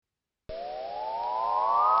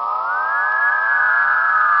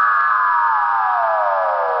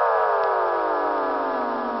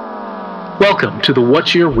Welcome to the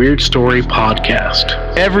What's Your Weird Story podcast.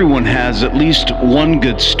 Everyone has at least one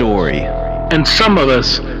good story. And some of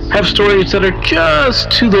us have stories that are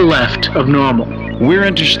just to the left of normal. We're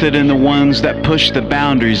interested in the ones that push the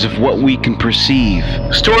boundaries of what we can perceive.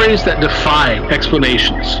 Stories that defy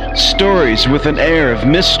explanations. Stories with an air of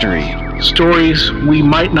mystery. Stories we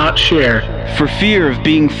might not share for fear of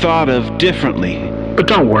being thought of differently. But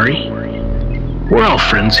don't worry, we're all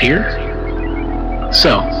friends here.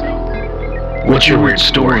 So, what's your weird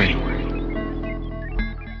story?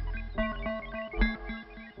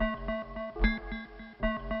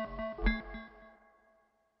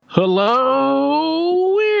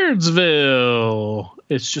 Hello, Weirdsville.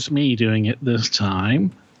 It's just me doing it this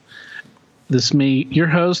time. Your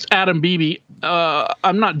host, Adam Beebe.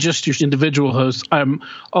 I'm not just your individual host. I'm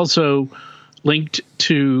also linked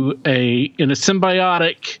to in a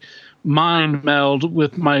symbiotic mind meld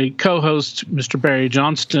with my co-host, Mr. Barry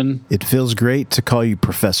Johnston. It feels great to call you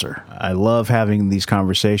Professor. I love having these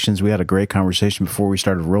conversations. We had a great conversation before we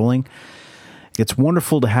started rolling. It's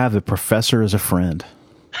wonderful to have a professor as a friend.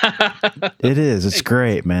 It is. It's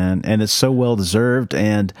great, man. And it's so well deserved.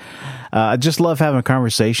 And I just love having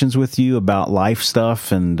conversations with you about life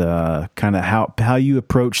stuff and kind of how you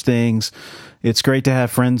approach things. It's great to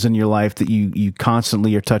have friends in your life that you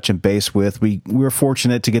constantly are touching base with. We're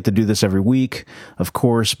fortunate to get to do this every week, of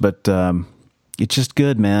course, but it's just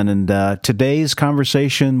good, man. And today's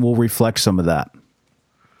conversation will reflect some of that.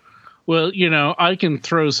 Well, I can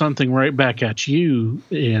throw something right back at you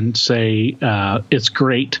and say it's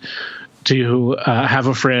great to have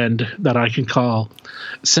a friend that I can call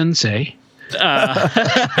Sensei,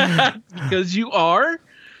 because you are.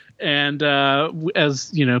 And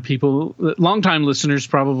as people, longtime listeners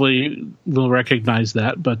probably will recognize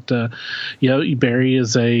that. But Barry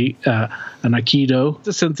is an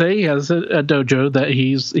Aikido sensei. He has a dojo that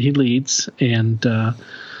he leads, and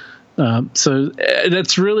so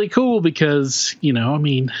that's really cool because I don't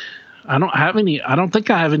think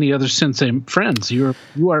I have any other sensei friends. You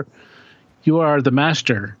are the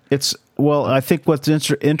master. I think what's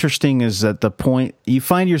interesting is that the point you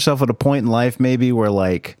find yourself at a point in life maybe where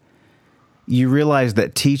like you realize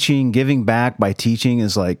that giving back by teaching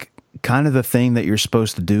is like kind of the thing that you're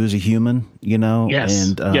supposed to do as a human, Yes.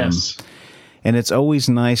 And yes. And it's always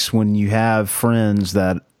nice when you have friends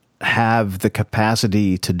that have the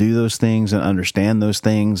capacity to do those things and understand those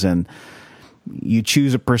things, and you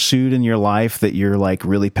choose a pursuit in your life that you're like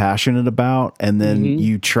really passionate about, and then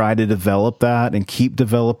you try to develop that and keep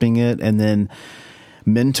developing it, and then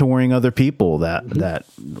mentoring other people that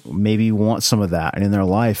maybe want some of that in their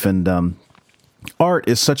life. And art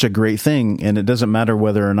is such a great thing, and it doesn't matter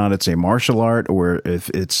whether or not it's a martial art or if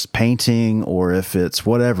it's painting or if it's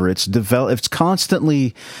whatever. It's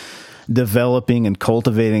constantly developing and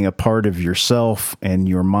cultivating a part of yourself and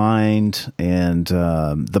your mind and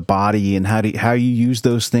the body, and how you use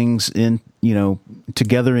those things in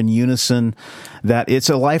together in unison. That it's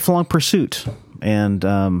a lifelong pursuit, and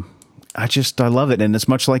I love it. And it's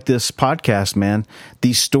much like this podcast, man.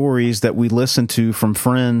 These stories that we listen to from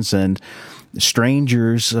friends and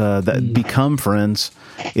strangers that become friends.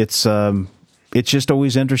 It's just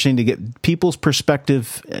always interesting to get people's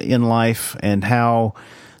perspective in life and how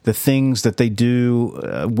the things that they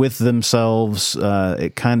do with themselves,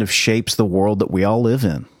 it kind of shapes the world that we all live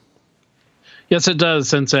in. Yes, it does,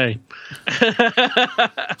 Sensei.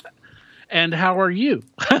 And how are you?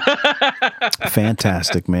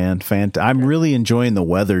 Fantastic, man. I'm really enjoying the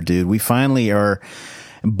weather, dude. We finally are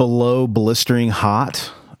below blistering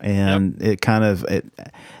hot, and it kind of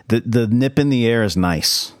the nip in the air is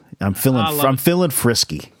nice. I'm feeling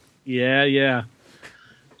frisky. Yeah.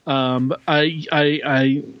 I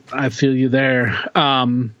feel you there.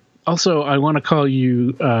 Also, I want to call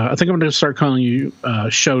you. I think I'm going to start calling you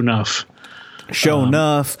Show Nuff. Show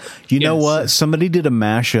Nuff. You know what? Somebody did a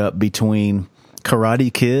mashup between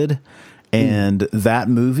Karate Kid and that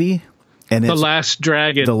movie, and The Last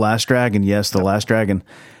Dragon. The Last Dragon. Yes, The Last Dragon,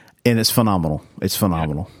 and it's phenomenal. It's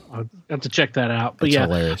phenomenal. I'll have to check that out. But it's yeah,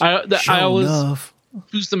 hilarious. I always. Nuff.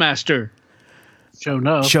 Who's the master? Show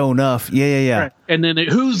Nuff. Show Nuff. Yeah. Right. And then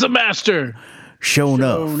who's the master? Show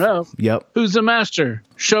Nuff. Yep. Who's the master?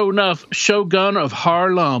 Show Nuff, Shogun of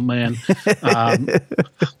Harlem, man. God,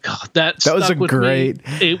 that was a great.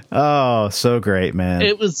 So great, man.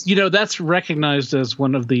 It was, that's recognized as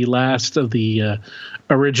one of the last of the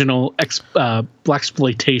original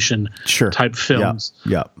blaxploitation type films.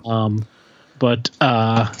 Yep. But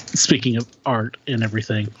speaking of art and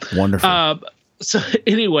everything, wonderful. So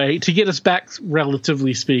anyway, to get us back,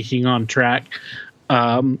 relatively speaking, on track,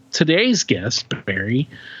 today's guest, Barry,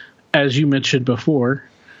 as you mentioned before,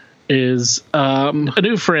 is a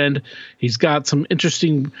new friend. He's got some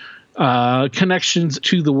interesting connections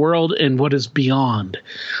to the world and what is beyond.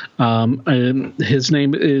 And his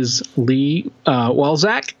name is Lee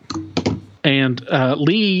Walczak. And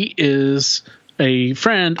Lee is a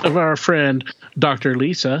friend of our friend, Dr.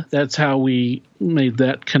 Lisa. That's how we made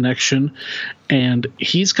that connection. And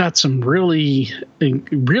he's got some really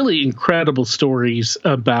incredible stories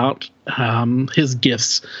about his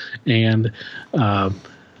gifts and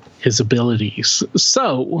his abilities.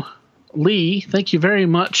 So, Lee, thank you very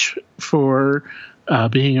much for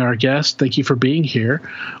being our guest. Thank you for being here.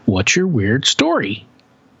 What's your weird story?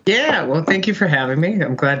 Yeah, well, thank you for having me.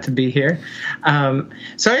 I'm glad to be here.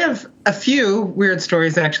 So I have a few weird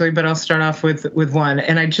stories, actually, but I'll start off with one.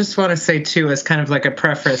 And I just want to say, too, as kind of like a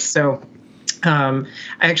preface. So I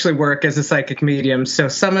actually work as a psychic medium. So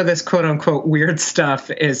some of this quote unquote weird stuff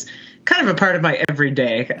is kind of a part of my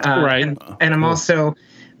everyday. Right. And I'm also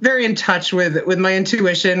very in touch with my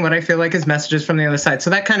intuition, what I feel like is messages from the other side. So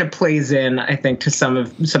that kind of plays in, I think, to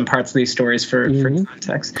some parts of these stories for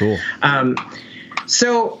context. Cool.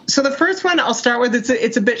 So the first one I'll start with,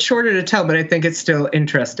 it's a bit shorter to tell, but I think it's still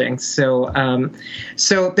interesting. So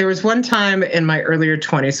there was one time in my earlier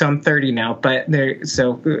 20s, so I'm 30 now, but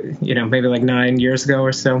maybe like 9 years ago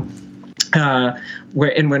or so,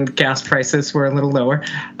 when gas prices were a little lower,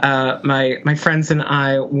 my friends and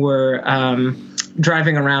I were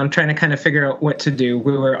driving around trying to kind of figure out what to do.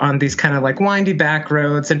 We were on these kind of like windy back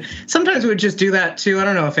roads, and sometimes we would just do that too. I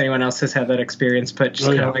don't know if anyone else has had that experience, but just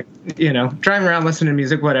kind of like, driving around, listening to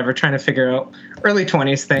music, whatever, trying to figure out early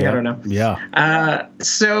 20s thing. I don't know. Yeah.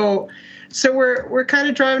 So we're kind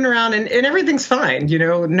of driving around and everything's fine.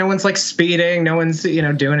 No one's like speeding. No one's,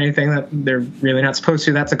 doing anything that they're really not supposed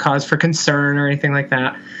to. That's a cause for concern or anything like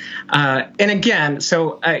that. And again,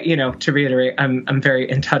 to reiterate, I'm very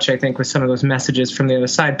in touch, I think, with some of those messages from the other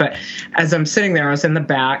side. But as I'm sitting there, I was in the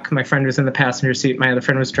back. My friend was in the passenger seat. My other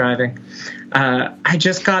friend was driving. I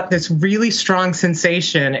just got this really strong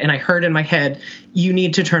sensation, and I heard in my head, "You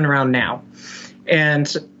need to turn around now."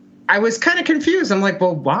 And I was kind of confused. I'm like,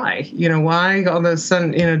 well, why? Why all of a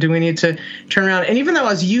sudden, do we need to turn around? And even though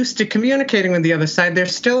I was used to communicating with the other side,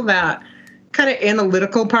 there's still that kind of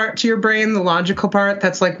analytical part to your brain, the logical part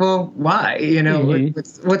that's like, well, why?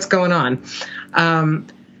 What's going on?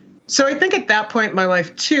 So I think at that point in my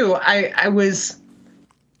life too, I was,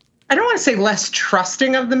 I don't want to say less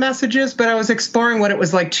trusting of the messages, but I was exploring what it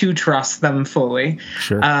was like to trust them fully.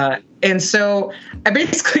 Sure. And so I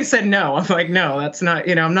basically said no. I'm like, no, that's not,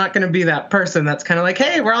 I'm not going to be that person that's kind of like,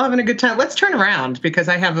 hey, we're all having a good time. Let's turn around because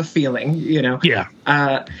I have a feeling,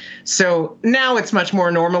 Yeah. So now it's much more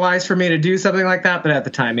normalized for me to do something like that, but at the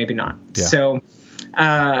time, maybe not. Yeah. So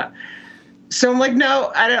I'm like,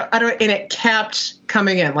 no, I don't. And it kept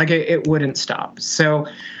coming in, like it wouldn't stop. So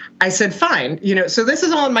I said, fine. So this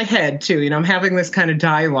is all in my head too. I'm having this kind of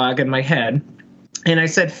dialogue in my head. And I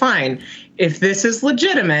said, fine, if this is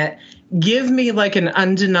legitimate, give me like an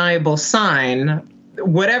undeniable sign,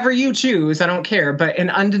 whatever you choose, I don't care, but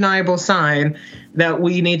an undeniable sign that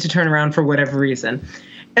we need to turn around for whatever reason.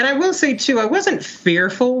 And I will say, too, I wasn't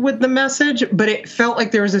fearful with the message, but it felt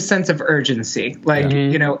like there was a sense of urgency. Like,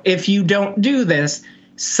 if you don't do this,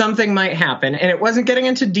 something might happen. And it wasn't getting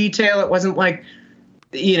into detail. It wasn't like,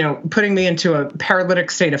 putting me into a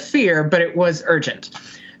paralytic state of fear, but it was urgent.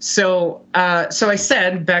 So I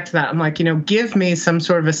said back to that, I'm like, give me some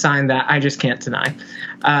sort of a sign that I just can't deny,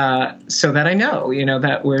 so that I know,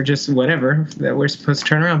 that we're just whatever, that we're supposed to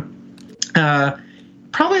turn around.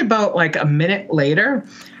 Probably about like a minute later,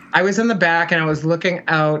 I was in the back and I was looking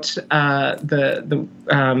out why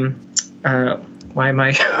am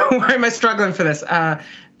I struggling for this?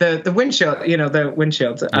 The windshield, the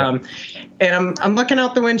windshield. Yeah. And I'm looking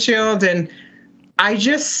out the windshield and I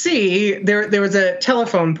just see there was a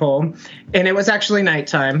telephone pole, and it was actually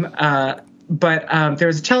nighttime, but there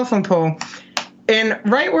was a telephone pole, and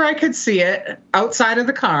right where I could see it, outside of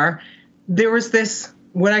the car, there was this,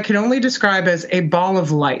 what I could only describe as a ball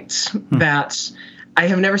of light that I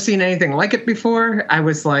have never seen anything like it before. I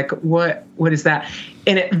was like, what is that?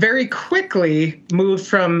 And it very quickly moved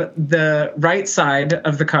from the right side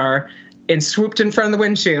of the car and swooped in front of the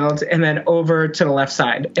windshield and then over to the left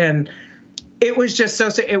side. And it was just so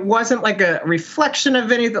it wasn't like a reflection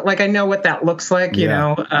of anything. Like, I know what that looks like,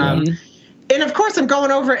 And of course I'm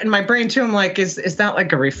going over it in my brain too. I'm like, is that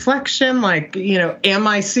like a reflection? Like, am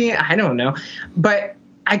I seeing, I don't know, but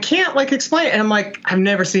I can't like explain it. And I'm like, I've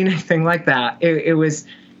never seen anything like that. It was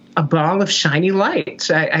a ball of shiny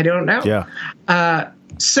light. I don't know. Yeah.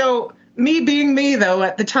 So me being me, though,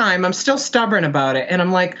 at the time, I'm still stubborn about it. And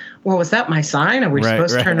I'm like, well, was that my sign? Are we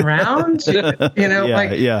supposed to turn around?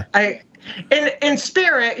 In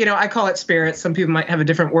spirit, I call it spirit. Some people might have a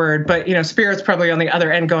different word, but spirit's probably on the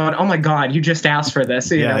other end going, "Oh my God, you just asked for this."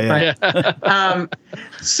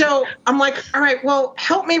 So I'm like, all right, well,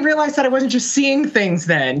 help me realize that I wasn't just seeing things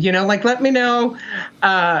then, let me know,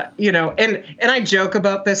 and I joke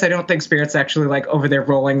about this. I don't think spirit's actually like over there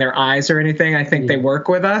rolling their eyes or anything. I think they work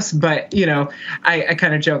with us, but I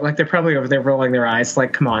kind of joke like they're probably over there rolling their eyes,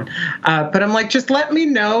 like, come on. But I'm like, just let me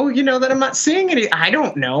know, that I'm not seeing any. I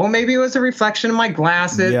don't know. Maybe it was a reflection of my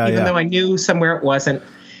glasses, even though I knew somewhere it wasn't.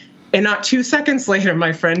 And not 2 seconds later,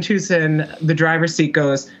 my friend who's in the driver's seat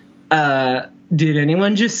goes, did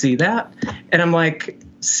anyone just see that? And I'm like,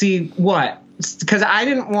 see what? Because I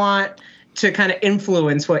didn't want to kind of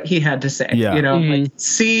influence what he had to say. Like,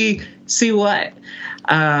 see what?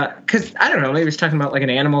 Because I don't know, maybe he's talking about like an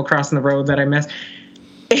animal crossing the road that I missed.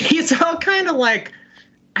 And he's all kind of like,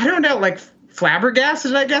 I don't know, like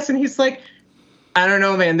flabbergasted, I guess. And he's like, I don't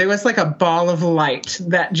know, man. There was like a ball of light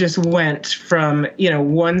that just went from,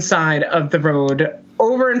 one side of the road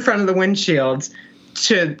over in front of the windshields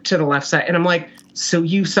to the left side. And I'm like, so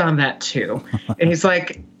you saw that too? And he's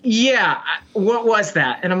like, yeah, what was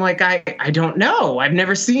that? And I'm like, I don't know. I've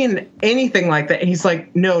never seen anything like that. And he's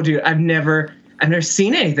like, no, dude, I've never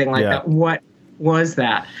seen anything like that. What was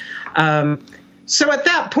that? So at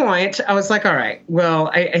that point, I was like, all right, well,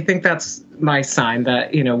 I think that's my sign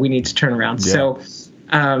that, we need to turn around. Yeah.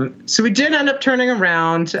 So we did end up turning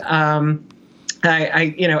around.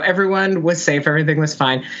 Everyone was safe. Everything was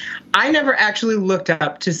fine. I never actually looked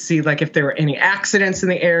up to see like if there were any accidents in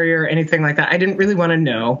the area or anything like that. I didn't really want to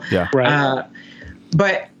know. Yeah. Right.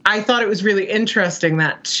 But I thought it was really interesting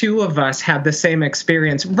that two of us had the same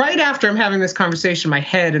experience. Right after I'm having this conversation in my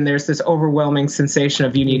head, and there's this overwhelming sensation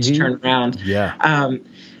of you need to turn around. Yeah.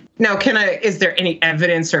 Now, is there any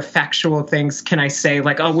evidence or factual things? Can I say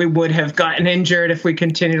like, oh, we would have gotten injured if we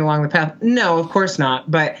continued along the path? No, of course not.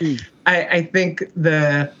 But I think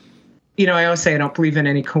I always say I don't believe in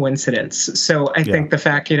any coincidence. So I think the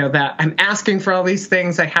fact, that I'm asking for all these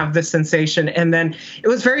things, I have this sensation. And then it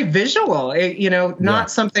was very visual,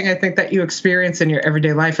 not something I think that you experience in your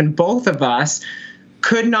everyday life. And both of us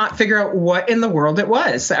could not figure out what in the world it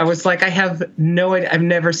was. I was like, I have no idea. I've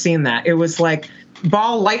never seen that. It was like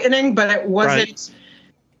ball lightning, but it wasn't.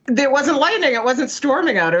 Right. It wasn't lightning. It wasn't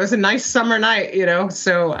storming out. It was a nice summer night,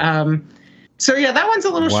 So yeah, that one's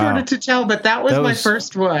a little shorter to tell, but that was my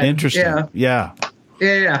first one. Interesting. Yeah.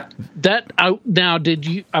 Now, did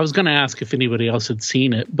you? I was going to ask if anybody else had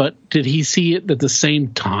seen it, but did he see it at the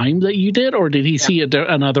same time that you did, or did he see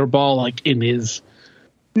another ball like in his?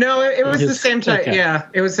 No, it was the same time. Okay. Yeah,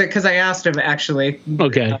 it was because I asked him actually.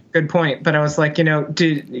 Okay, good point. But I was like, when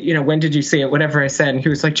did you see it? Whatever I said, and he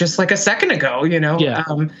was like, just like a second ago. Yeah.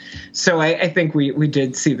 So I think we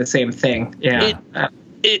did see the same thing. Yeah.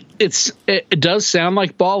 It does sound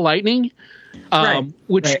like ball lightning,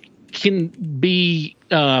 which can be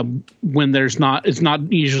when it's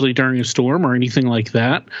not usually during a storm or anything like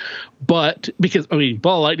that. But because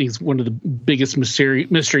ball lightning is one of the biggest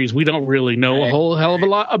mysteries. We don't really know a whole hell of a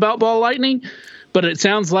lot about ball lightning, but it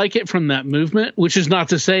sounds like it from that movement. Which is not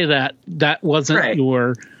to say that wasn't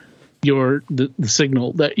the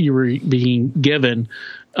signal that you were being given,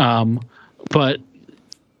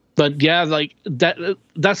 But yeah, like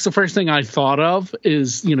that's the first thing I thought of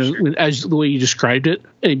is, as the way you described it.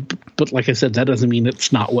 But like I said, that doesn't mean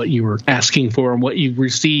it's not what you were asking for and what you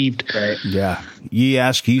received. Right. Yeah. Ye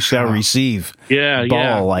ask, ye shall receive. Yeah.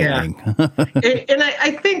 Ball lightning. Yeah. And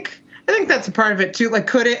I think that's a part of it too. Like,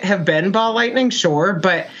 could it have been ball lightning? Sure.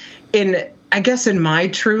 But I guess in my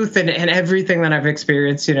truth and everything that I've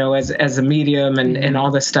experienced, as a medium and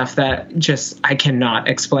all this stuff that just I cannot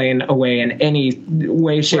explain away in any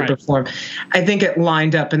way, shape, or form. I think it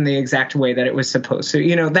lined up in the exact way that it was supposed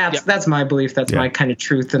to. That's my belief. That's my kind of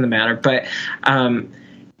truth in the matter. But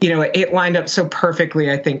it lined up so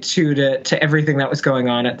perfectly, I think, too, to everything that was going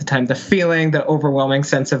on at the time. The feeling, the overwhelming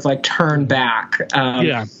sense of like turn back.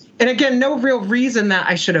 And again, no real reason that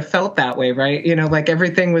I should have felt that way, right? Like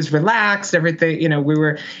everything was relaxed, everything, we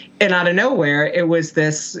were, and out of nowhere, it was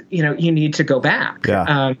this, you need to go back.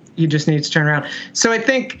 Yeah. You just need to turn around. So I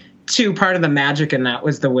think, too, part of the magic in that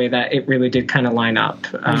was the way that it really did kind of line up.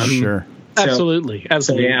 Sure. Absolutely.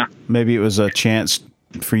 So, yeah. Maybe it was a chance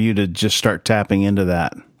for you to just start tapping into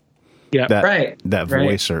that. Yeah. That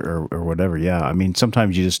voice or whatever. Yeah.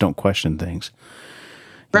 Sometimes you just don't question things.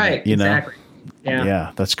 Right. Exactly.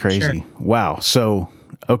 Yeah, that's crazy. Sure. Wow. So,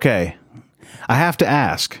 okay. I have to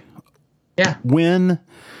ask. Yeah. When,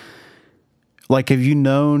 Like, have you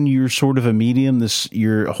known you're sort of a medium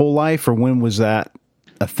your whole life, or when was that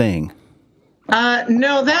a thing?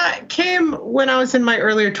 No, that came when I was in my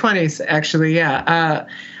earlier 20s, actually. Yeah.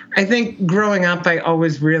 I think growing up, I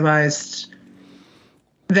always realized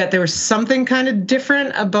that there was something kind of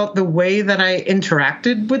different about the way that I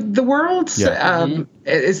interacted with the world. Yeah.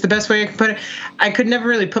 It's the best way I can put it. I could never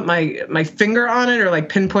really put my finger on it or like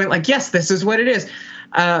pinpoint, like, yes, this is what it is.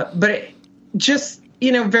 But it just,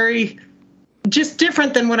 very just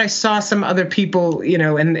different than what I saw some other people,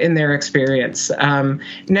 in their experience.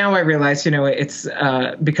 Now I realize, it's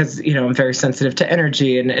because, I'm very sensitive to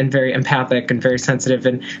energy and very empathic and very sensitive.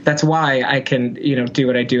 And that's why I can, do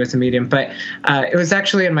what I do as a medium. But it was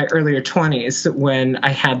actually in my earlier 20s when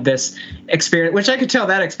I had this experience, which I could tell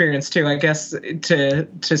that experience too. I guess to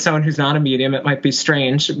someone who's not a medium, it might be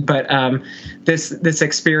strange. But this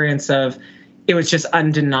experience of, it was just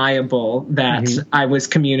undeniable that I was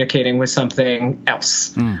communicating with something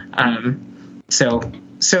else. So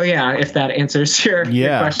yeah, if that answers your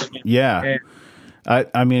question. Yeah.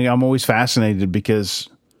 I mean, I'm always fascinated because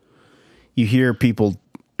you hear people,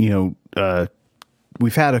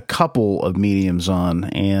 we've had a couple of mediums on,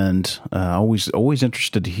 and always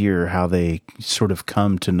interested to hear how they sort of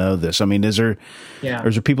come to know this. I mean, is there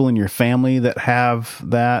people in your family that have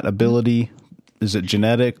that ability? Is it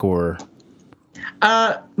genetic or?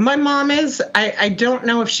 My mom is. I don't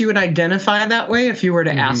know if she would identify that way if you were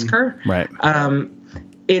to ask her. Right.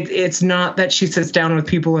 It's not that she sits down with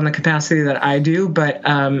people in the capacity that I do, but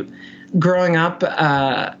growing up,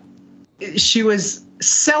 she was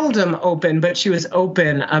seldom open, but she was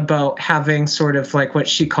open about having sort of like what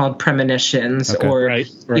she called premonitions or,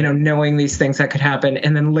 knowing these things that could happen.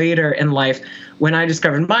 And then later in life, when I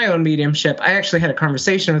discovered my own mediumship, I actually had a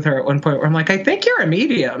conversation with her at one point where I'm like, I think you're a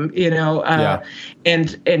medium,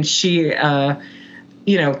 and she,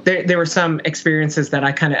 there were some experiences that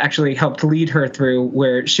I kind of actually helped lead her through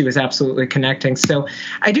where she was absolutely connecting. So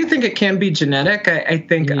I do think it can be genetic. I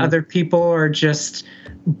think other people are just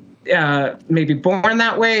maybe born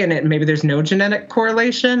that way, and maybe there's no genetic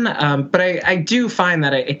correlation. But I do find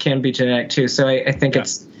that it can be genetic too. So I think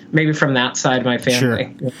it's maybe from that side of my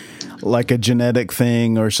family. Sure. Like a genetic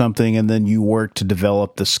thing or something, and then you work to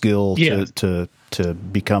develop the skill to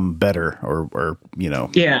become better or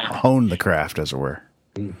hone the craft, as it were.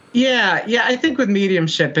 Yeah. I think with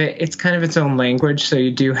mediumship, it's kind of its own language, so you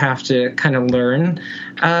do have to kind of learn,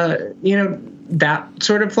 that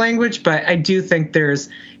sort of language. But I do think there's,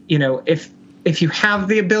 if you have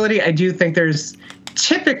the ability, I do think there's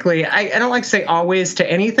typically, I don't like to say always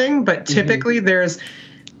to anything, but typically there's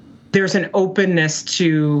an openness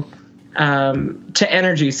to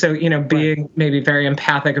energy. So, being maybe very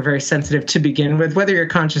empathic or very sensitive to begin with, whether you're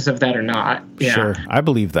conscious of that or not. Yeah. Sure. I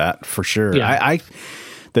believe that for sure. Yeah.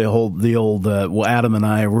 The old Adam and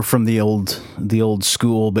I were from the old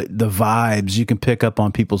school, but the vibes, you can pick up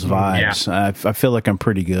on people's vibes. Yeah. I feel like I'm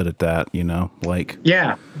pretty good at that,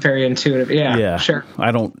 very intuitive. Yeah. Sure.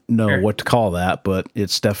 I don't know what to call that, but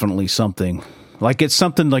it's definitely something. Like it's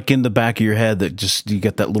something like in the back of your head that just you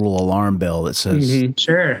get that little alarm bell that says,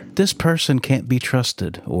 "Sure, this person can't be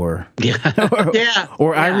trusted," or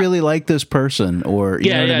I really like this person, or you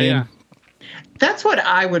know what I mean? Yeah. That's what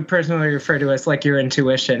I would personally refer to as like your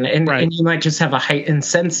intuition, and you might just have a heightened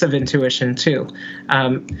sense of intuition too.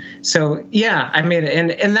 So yeah, I mean,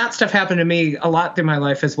 and that stuff happened to me a lot through my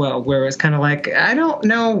life as well, where it was kind of like, I don't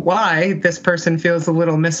know why this person feels a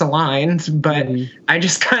little misaligned, but I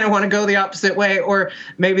just kind of want to go the opposite way, or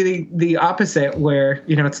maybe the opposite, where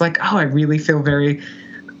it's like, oh, I really feel very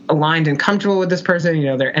aligned and comfortable with this person.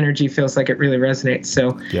 Their energy feels like it really resonates.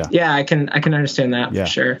 So I can understand that for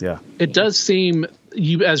sure. Yeah. It does seem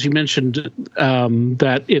as you mentioned,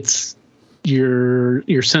 that it's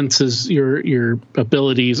your senses, your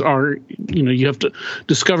abilities are, you have to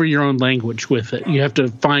discover your own language with it. You have to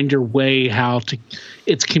find your way how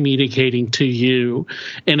it's communicating to you.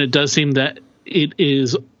 And it does seem that it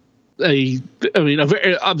is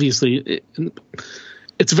obviously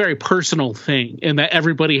it's a very personal thing, and that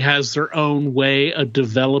everybody has their own way of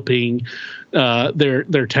developing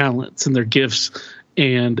their talents and their gifts.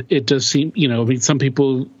 And it does seem, some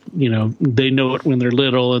people, they know it when they're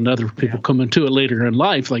little, and other people come into it later in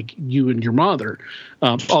life, like you and your mother.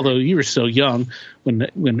 Although you were still young when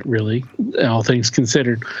really, all things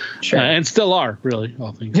considered, and still are really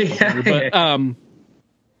all things considered.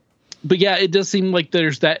 But yeah, it does seem like there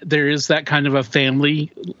is that kind of a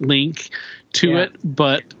family link to it,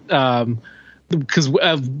 but because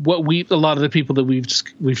of what a lot of the people that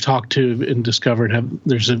we've talked to and discovered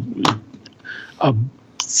there's a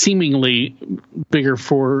seemingly bigger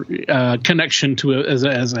for connection to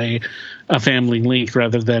as a family link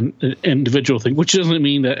rather than an individual thing, which doesn't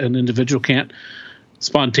mean that an individual can't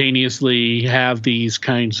spontaneously have these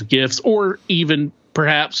kinds of gifts or even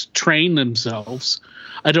perhaps train themselves.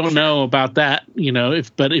 I don't know about that,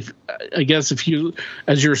 if I guess if you,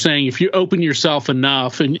 as you're saying, if you open yourself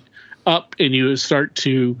enough and you start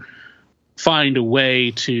to find a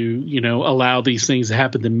way to, allow these things to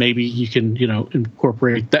happen, then maybe you can,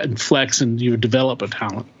 incorporate that and flex and you develop a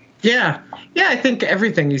talent. Yeah. Yeah. I think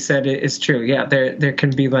everything you said is true. Yeah. There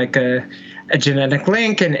can be like a genetic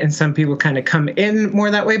link and some people kind of come in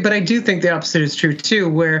more that way. But I do think the opposite is true too,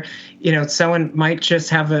 where, someone might just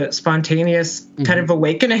have a spontaneous kind of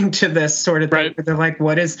awakening to this sort of thing. Right. Where they're like,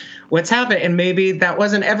 what's happened? And maybe that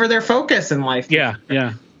wasn't ever their focus in life. Yeah.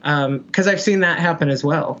 Yeah. Because I've seen that happen as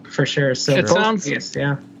well, for sure. So it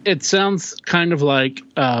sounds kind of like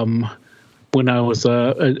when I was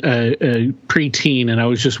a preteen and I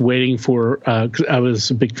was just waiting for 'cause I was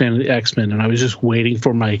a big fan of the X-Men and I was just waiting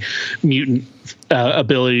for my mutant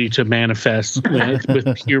ability to manifest with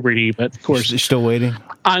puberty. But of course, you're still waiting.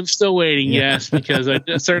 I'm still waiting, yes, because I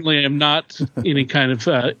certainly am not any kind of.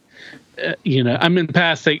 I'm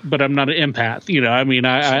empathic, but I'm not an empath. I mean,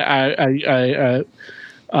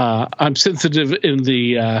 I'm sensitive in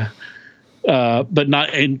the, but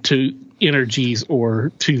not into energies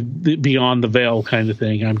or to the beyond the veil kind of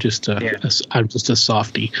thing. I'm just a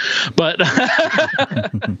softie, but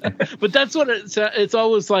but that's what it's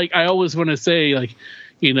always like. I always want to say, like,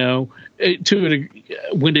 when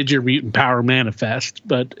did your mutant power manifest?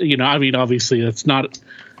 But I mean, obviously that's not.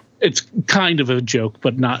 It's kind of a joke,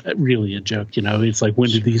 but not really a joke. It's like,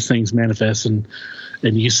 when did these things manifest? And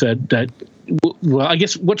you said that. Well, I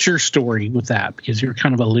guess what's your story with that? Because you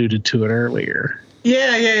kind of alluded to it earlier.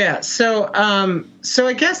 Yeah. So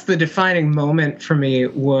I guess the defining moment for me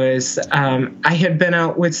was I had been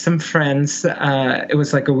out with some friends. It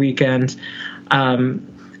was like a weekend on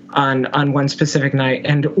one specific night,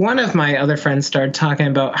 and one of my other friends started talking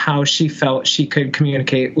about how she felt she could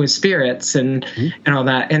communicate with spirits and all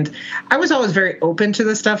that. And I was always very open to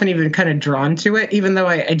this stuff and even kind of drawn to it, even though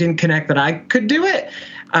I didn't connect that I could do it.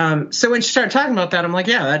 So when she started talking about that, I'm like,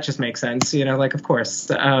 yeah, that just makes sense, of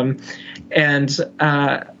course.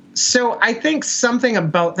 So I think something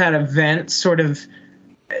about that event sort of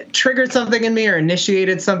triggered something in me or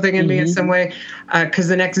initiated something in me in some way. Because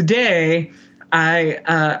the next day,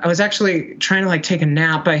 I was actually trying to like take a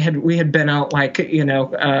nap. We had been out like,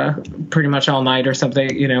 pretty much all night or something,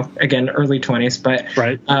 again, early 20s, but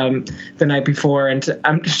right. The night before, and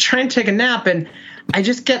I'm just trying to take a nap, and I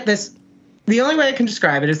just get this. The only way I can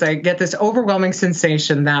describe it is I get this overwhelming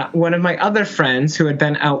sensation that one of my other friends who had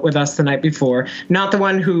been out with us the night before, not the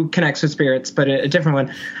one who connects with spirits, but a different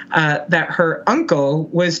one, that her uncle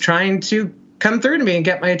was trying to come through to me and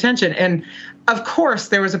get my attention. And of course,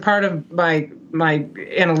 there was a part of my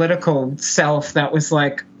analytical self that was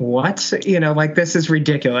like, what? Like, this is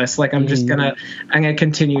ridiculous. Like, I'm going to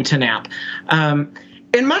continue to nap.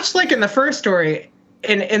 And much like in the first story,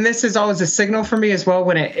 and this is always a signal for me as well,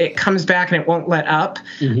 when it comes back and it won't let up.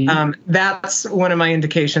 That's one of my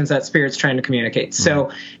indications that spirit's trying to communicate. So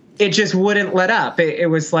it just wouldn't let up. It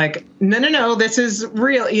was like, no, this is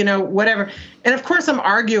real, whatever. And of course I'm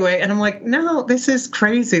arguing and I'm like, no, this is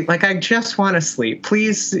crazy. Like, I just want to sleep,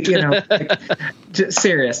 please,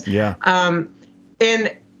 serious. Yeah.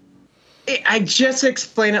 And I just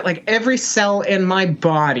explain it like every cell in my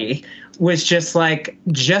body was just like,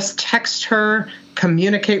 just text her,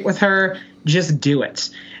 communicate with her, just do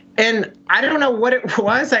it. And I don't know what it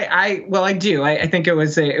was. I do. I think it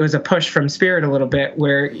was a push from spirit a little bit,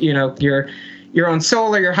 where your own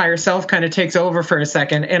soul or your higher self kind of takes over for a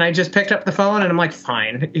second. And I just picked up the phone and I'm like,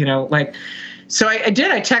 fine, So I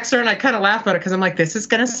did. I texted her and I kind of laughed about it because I'm like, this is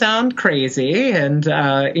going to sound crazy. And,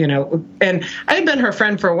 and I had been her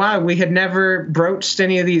friend for a while. We had never broached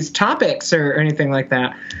any of these topics or anything like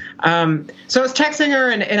that. So I was texting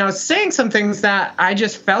her and I was saying some things that I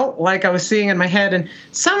just felt like I was seeing in my head. And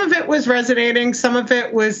some of it was resonating. Some of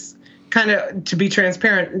it was kind of, to be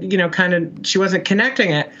transparent, kind of, she wasn't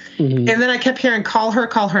connecting it. And then I kept hearing, call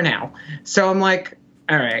her now. So I'm like,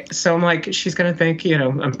 all right. So I'm like, she's going to think,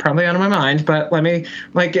 I'm probably out of my mind, but let me,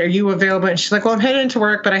 like, are you available? And she's like, well, I'm heading into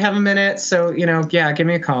work, but I have a minute. So, yeah, give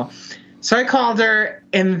me a call. So I called her,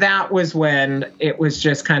 and that was when it was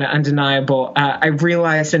just kind of undeniable. I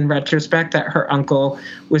realized in retrospect that her uncle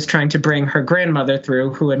was trying to bring her grandmother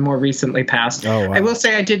through, who had more recently passed. Oh, wow. I will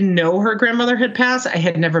say I didn't know her grandmother had passed. I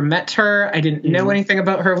had never met her. I didn't know anything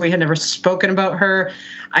about her. We had never spoken about her.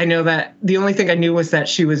 I know that the only thing I knew was that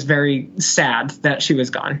she was very sad that she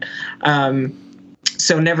was gone.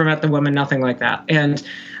 So never met the woman, nothing like that. And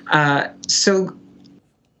so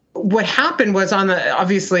what happened was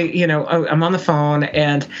obviously, you know, I'm on the phone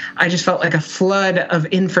and I just felt like a flood of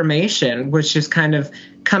information was just kind of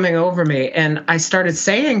coming over me. And I started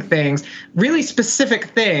saying things, really specific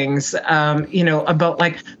things, you know, about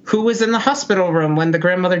like who was in the hospital room when the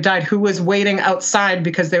grandmother died, who was waiting outside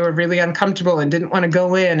because they were really uncomfortable and didn't want to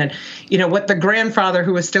go in. And, you know, what the grandfather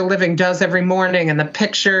who was still living does every morning, and the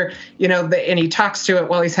picture, you know, and he talks to it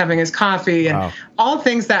while he's having his coffee, and all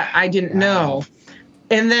things that I didn't know.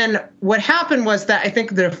 And then what happened was that I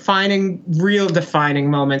think the real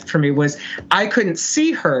defining moment for me was I couldn't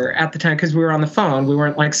see her at the time because we were on the phone. We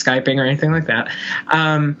weren't like Skyping or anything like that.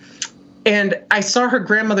 And I saw her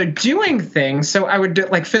grandmother doing things. So I would do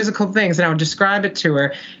like physical things and I would describe it to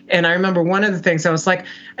her. And I remember one of the things I was like,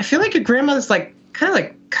 I feel like your grandmother's like kind of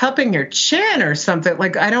like cupping your chin or something.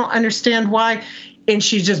 Like, I don't understand why. And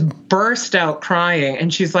she just burst out crying.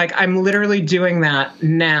 And she's like, I'm literally doing that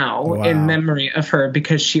now in memory of her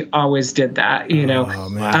because she always did that, you know.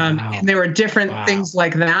 And there were different things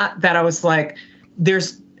like that I was like,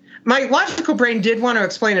 my logical brain did want to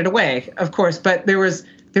explain it away, of course, but there was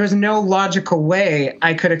no logical way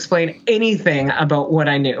I could explain anything about what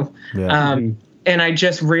I knew. And I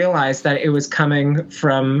just realized that it was coming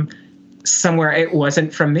from somewhere. It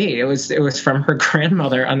wasn't from me. It was from her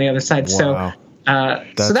grandmother on the other side. Wow.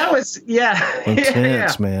 So that was,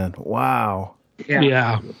 intense, man. Wow.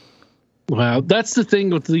 Yeah. Wow. That's the thing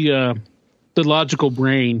with the logical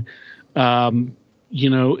brain. You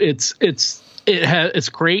know, it's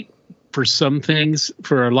great for some things,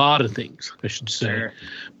 for a lot of things, I should say. Sure.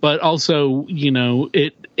 But also, you know,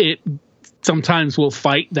 it sometimes will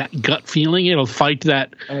fight that gut feeling. It'll fight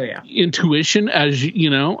that intuition, as you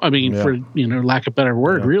know, I mean, for, you know, lack of a better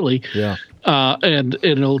word, really. Yeah. And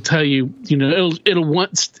it'll tell you, you know, it'll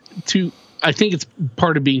want to, I think it's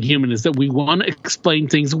part of being human is that we want to explain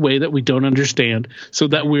things a way that we don't understand so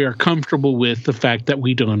that we are comfortable with the fact that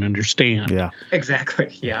we don't understand. Yeah.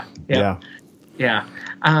 Exactly. Yeah.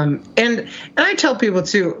 And I tell people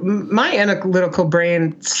too, my analytical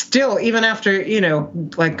brain still, even after, you know,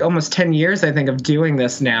 like almost 10 years, I think, of doing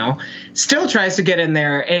this now, still tries to get in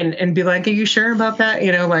there and be like, are you sure about that?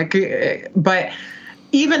 You know, like, but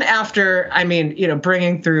even after, I mean, you know,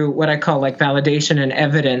 bringing through what I call like validation and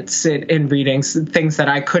evidence in readings, things that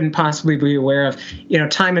I couldn't possibly be aware of, you know,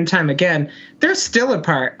 time and time again, there's still a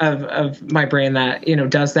part of my brain that, you know,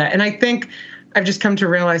 does that. And I think I've just come to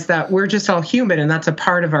realize that we're just all human, and that's a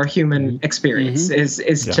part of our human experience is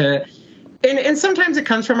to, and sometimes it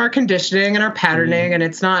comes from our conditioning and our patterning, and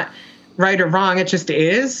it's not right or wrong. It just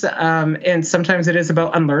is. And sometimes it is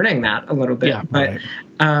about unlearning that a little bit. Yeah,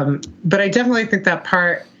 but I definitely think that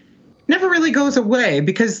part never really goes away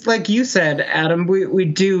because, like you said, Adam, we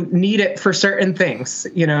do need it for certain things,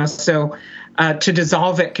 you know, so to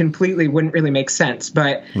dissolve it completely wouldn't really make sense.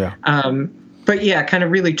 But yeah, kind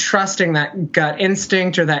of really trusting that gut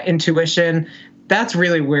instinct or that intuition, that's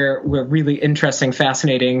really where really interesting,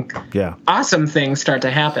 fascinating, awesome things start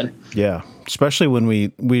to happen. Yeah. Especially when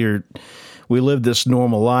we live this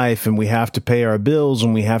normal life and we have to pay our bills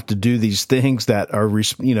and we have to do these things that are,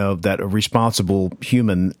 you know, that a responsible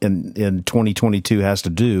human in 2022 has to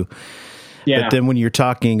do. Yeah. But then when you're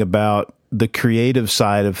talking about the creative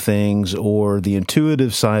side of things or the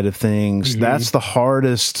intuitive side of things, that's the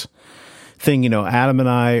hardest thing. You know, Adam and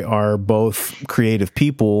I are both creative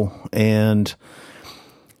people, and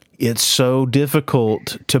it's so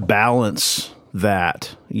difficult to balance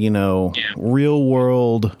that, you know, real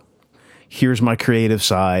world, here's my creative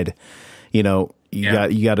side. You know, you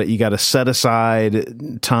got to set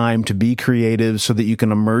aside time to be creative so that you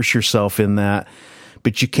can immerse yourself in that.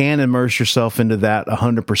 But you can't immerse yourself into that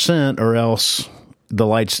 100%, or else the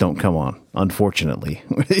lights don't come on, unfortunately.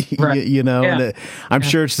 Right. you know, and I'm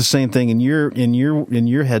sure it's the same thing in your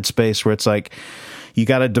headspace, where it's like, you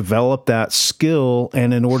got to develop that skill.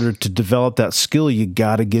 And in order to develop that skill, you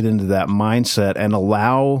got to get into that mindset and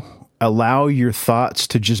allow your thoughts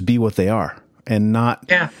to just be what they are, and not,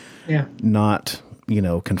 you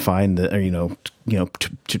know, confine the, or, you know,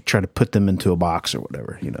 to try to put them into a box or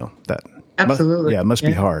whatever, you know, that. Absolutely. It must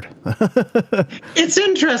be hard. It's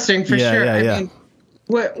interesting for sure. I mean,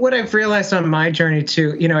 what I've realized on my journey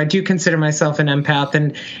too, you know, I do consider myself an empath,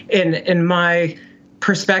 and in my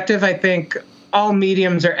perspective, I think all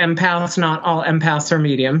mediums are empaths, not all empaths are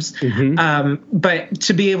mediums. But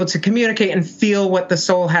to be able to communicate and feel what the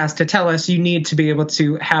soul has to tell us, you need to be able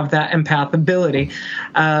to have that empath ability.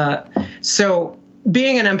 So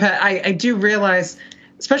being an empath, I do realize,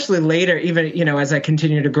 especially later, even, you know, as I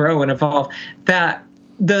continue to grow and evolve, that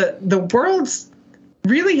the world's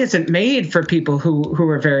really isn't made for people who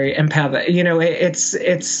are very empathic. You know, it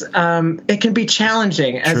can be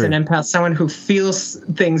challenging as an empath, someone who feels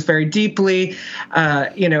things very deeply,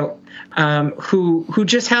 who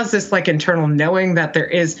just has this like internal knowing that there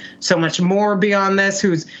is so much more beyond this,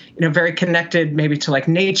 who's, very connected maybe to like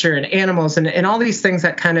nature and animals and all these things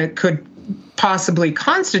that kind of could possibly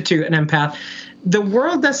constitute an empath. The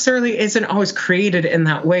world necessarily isn't always created in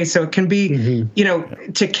that way. So it can be,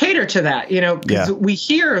 to cater to that, because we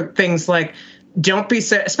hear things like, don't be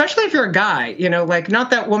so, especially if you're a guy, like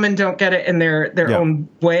not that women don't get it in their own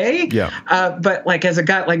way, but like as a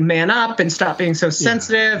guy, like man up and stop being so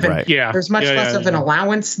sensitive. And there's much less of an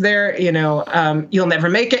allowance there. You'll never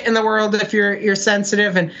make it in the world if you're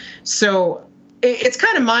sensitive. And so it's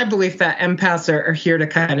kind of my belief that empaths are here to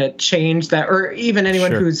kind of change that, or even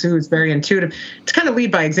anyone who's very intuitive, to kind of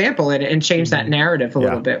lead by example and change that narrative a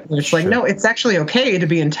little bit. Where it's like, no, it's actually okay to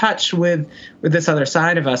be in touch with this other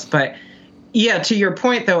side of us. But yeah, to your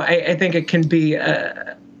point though, I think it can be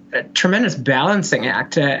a tremendous balancing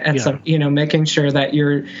act at some, making sure that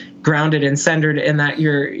you're grounded and centered in that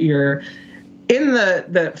you're in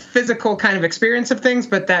the physical kind of experience of things,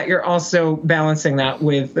 but that you're also balancing that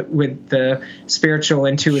with the spiritual,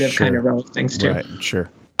 intuitive kind of realm of things too. Right. Sure.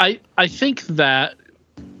 I think that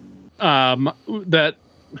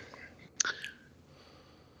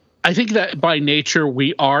I think that by nature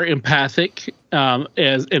we are empathic, and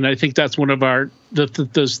I think that's one of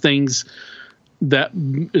those things that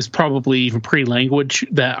is probably even pre-language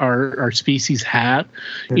that our species had,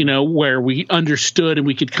 where we understood and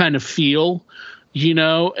we could kind of feel,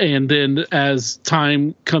 and then as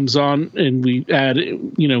time comes on and we add,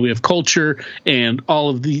 we have culture and all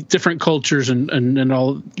of the different cultures and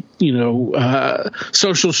all,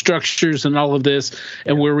 social structures and all of this,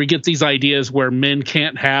 and where we get these ideas where men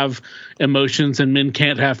can't have emotions and men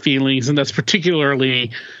can't have feelings. And that's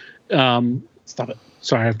particularly, stop it.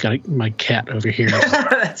 Sorry, I've got my cat over here.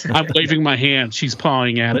 I'm waving my hand. She's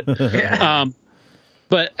pawing at it.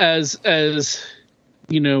 But as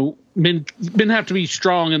men have to be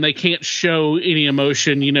strong and they can't show any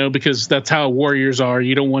emotion, because that's how warriors are.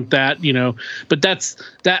 You don't want that, but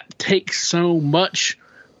that takes so much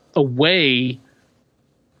away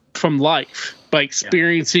from life by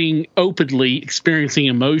experiencing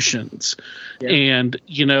emotions and,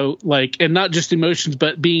 and not just emotions,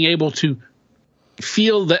 but being able to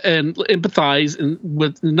feel that and empathize and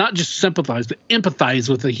with not just sympathize, but empathize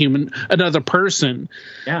with another person.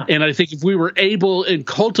 Yeah. And I think if we were able and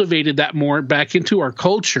cultivated that more back into our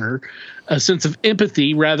culture, a sense of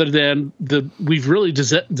empathy rather than we've really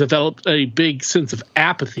developed a big sense of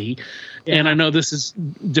apathy. Yeah. And I know this is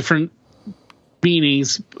different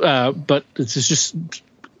meanings, but this is just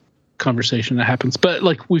conversation that happens. But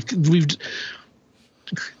like we've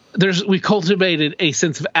cultivated a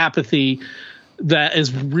sense of apathy that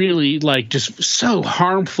is really like just so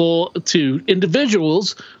harmful to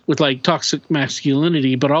individuals with like toxic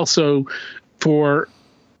masculinity, but also for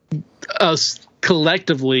us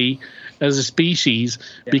collectively as a species,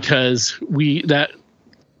 because that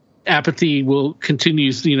apathy will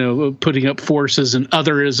continue, putting up forces and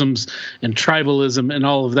otherisms and tribalism and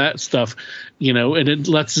all of that stuff, and it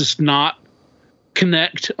lets us not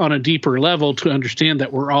connect on a deeper level to understand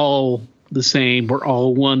that we're all the same. We're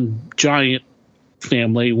all one giant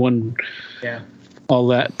family, all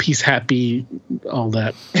that peace, happy, all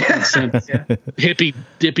that hippie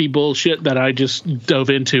dippy bullshit that I just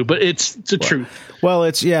dove into, but it's the truth. Well,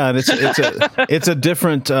 it's a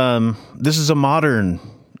different, this is a modern,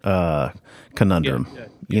 conundrum,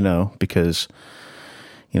 because,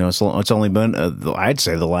 it's only been, I'd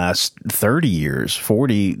say the last 30 years,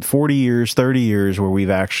 40 years, 30 years where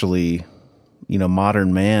we've actually,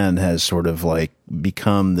 modern man has sort of like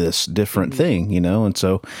become this different thing, and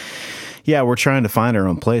so, we're trying to find our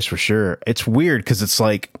own place for sure. It's weird because it's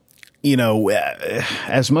like,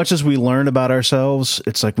 as much as we learn about ourselves,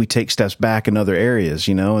 it's like we take steps back in other areas,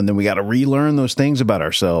 and then we got to relearn those things about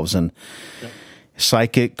ourselves and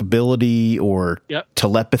psychic ability or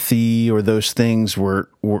telepathy or those things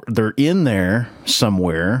they're in there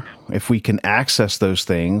somewhere. If we can access those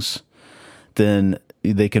things, then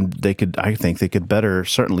they could I think they could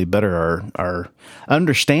certainly better our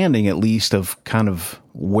understanding, at least, of kind of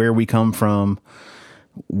where we come from,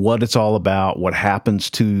 what it's all about, what happens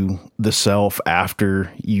to the self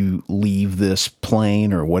after you leave this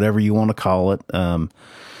plane or whatever you want to call it.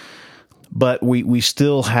 But we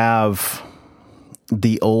still have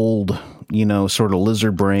the old, sort of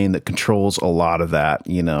lizard brain that controls a lot of that,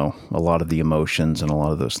 a lot of the emotions and a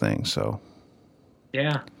lot of those things. So.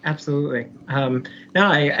 Yeah, absolutely. No,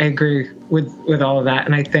 I agree with all of that.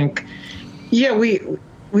 And I think, Yeah,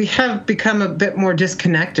 we have become a bit more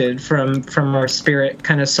disconnected from our spirit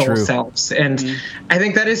kind of soul True. selves, and I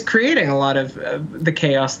think that is creating a lot of the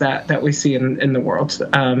chaos that we see in the world.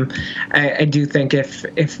 I do think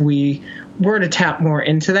if we were to tap more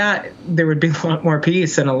into that, there would be a lot more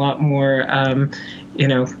peace and a lot more,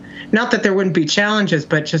 not that there wouldn't be challenges,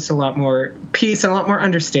 but just a lot more peace and a lot more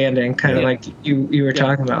understanding, kind of like you were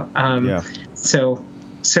talking about. So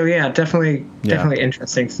yeah, definitely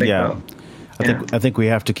interesting to think about. I think we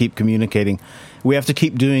have to keep communicating. We have to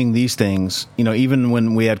keep doing these things. Even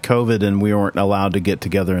when we had COVID and we weren't allowed to get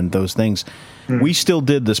together and those things, we still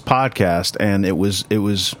did this podcast, and it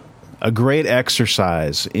was a great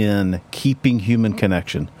exercise in keeping human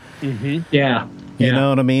connection. Mm-hmm. Yeah. You know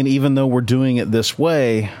what I mean? Even though we're doing it this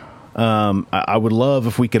way, I would love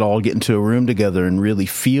if we could all get into a room together and really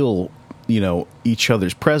feel each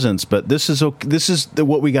other's presence. But this is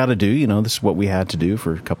what we got to do. This is what we had to do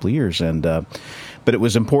for a couple of years, and but it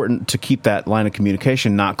was important to keep that line of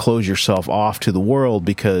communication, not close yourself off to the world,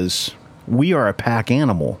 because we are a pack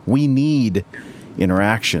animal. We need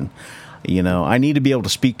interaction. I need to be able to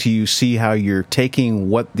speak to you, see how you're taking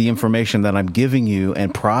the information that I'm giving you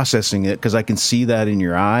and processing it, because I can see that in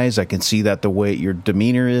your eyes. I can see that the way your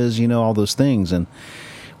demeanor is, all those things. And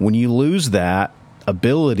when you lose that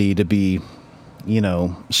ability to be,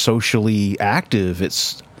 socially active,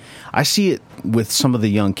 I see it with some of the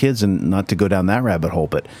young kids, and not to go down that rabbit hole,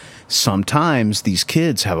 but sometimes these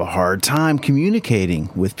kids have a hard time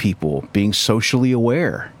communicating with people, being socially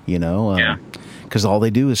aware, because all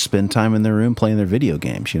they do is spend time in their room playing their video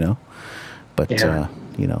games, but that's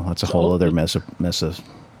a whole other mess of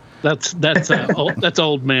that's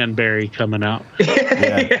old man Barry coming out.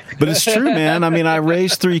 Yeah. But it's true, man. I mean, I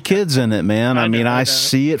raised 3 kids in it, man. I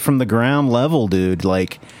see it from the ground level, dude.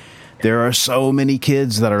 Like, there are so many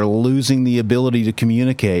kids that are losing the ability to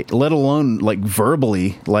communicate, let alone like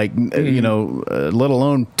verbally, like let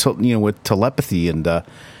alone with telepathy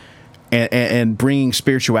and bringing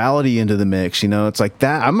spirituality into the mix. It's like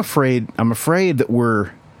that. I'm afraid that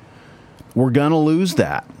we're gonna lose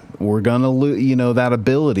that. We're gonna lose, that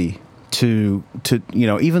ability to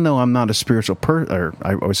even though I'm not a spiritual person, or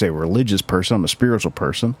I would say a religious person, I'm a spiritual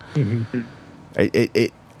person. Mm-hmm.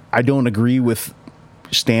 I don't agree with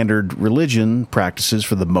standard religion practices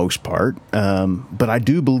for the most part, but I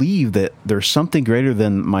do believe that there's something greater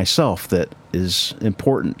than myself that is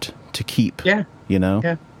important to keep. Yeah,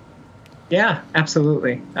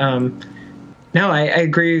 absolutely. No, I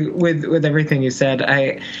agree with everything you said.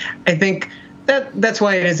 I think that's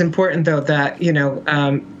why it is important, though, that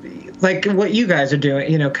like what you guys are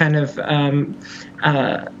doing,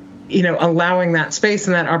 allowing that space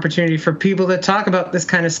and that opportunity for people to talk about this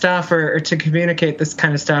kind of stuff, or to communicate this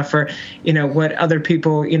kind of stuff, or what other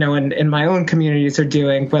people in my own communities are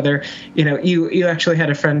doing. Whether you actually had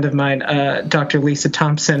a friend of mine, Dr. Lisa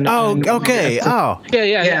Thompson. Oh, okay.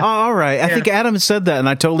 Yeah. Oh, all right. I think Adam said that, and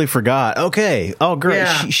I totally forgot. Okay. Oh, great.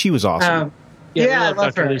 Yeah. She was awesome. I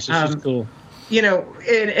love Dr. her. Lisa. She's cool.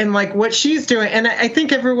 And like what she's doing, and I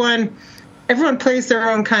think everyone plays their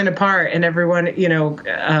own kind of part, and everyone,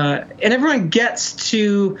 and everyone gets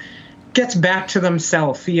back to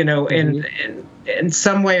themselves, in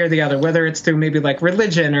some way or the other, whether it's through maybe like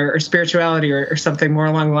religion or spirituality or something more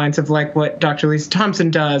along the lines of like what Dr. Lisa Thompson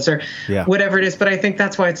does, or whatever it is. But I think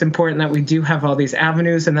that's why it's important that we do have all these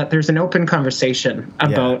avenues, and that there's an open conversation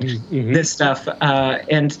about this stuff,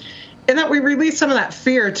 and that we release some of that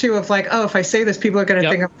fear too of like, oh, if I say this, people are going to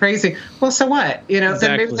think I'm crazy. Well, so what? Then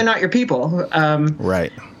maybe they're not your people.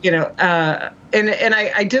 Right. And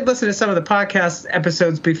I did listen to some of the podcast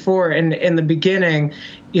episodes before, and in the beginning,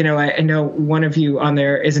 I know one of you on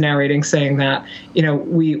there is narrating, saying that,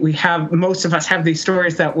 we have, most of us have these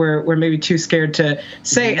stories that we're maybe too scared to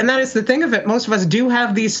say. And that is the thing of it. Most of us do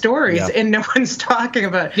have these stories, and no one's talking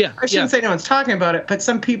about it. I shouldn't say no one's talking about it, but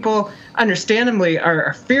some people understandably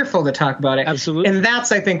are fearful to talk about it. Absolutely. And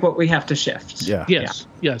that's, I think, what we have to shift. Yes.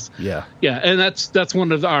 And that's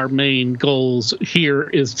one of our main goals here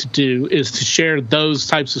is to share those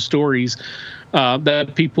types of stories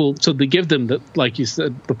that people, so they give them like you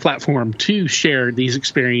said, the platform to share these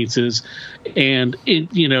experiences, and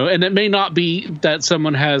and it may not be that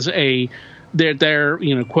someone has their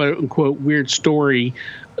quote unquote weird story,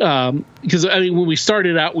 because I mean when we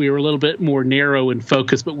started out we were a little bit more narrow and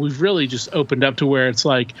focused, but we've really just opened up to where it's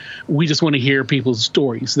like we just want to hear people's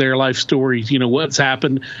stories, their life stories, what's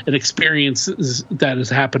happened and experiences that has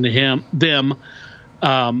happened to him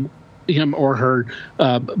or her,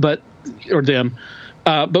 or them.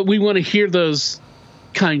 But we want to hear those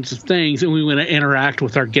kinds of things, and we want to interact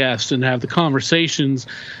with our guests and have the conversations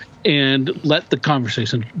and let the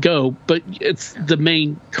conversation go. But it's the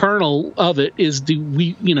main kernel of it is, do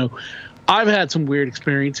we, I've had some weird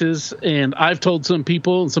experiences, and I've told some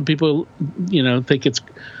people, and some people, think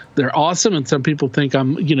they're awesome, and some people think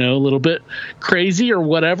I'm, a little bit crazy or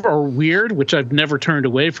whatever, or weird, which I've never turned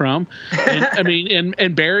away from. And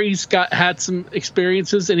and Barry's had some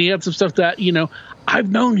experiences, and he had some stuff that, I've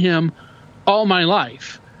known him all my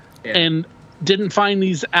life, and didn't find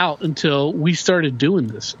these out until we started doing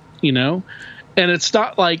this, And it's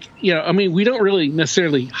not like, we don't really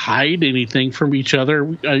necessarily hide anything from each other.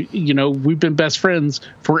 We've been best friends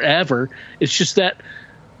forever. It's just that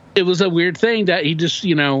it was a weird thing that he just,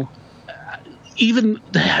 even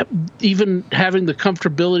having the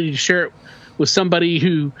comfortability to share it with somebody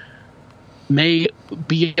who may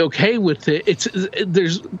be okay with it.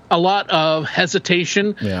 There's a lot of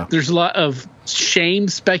hesitation. Yeah. There's a lot of shame,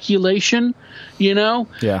 speculation,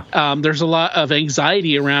 there's a lot of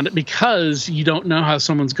anxiety around it because you don't know how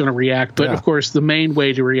someone's going to react. But of course, the main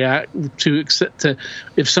way to react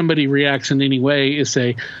if somebody reacts in any way is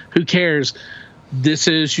say, who cares? This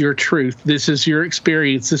is your truth. This is your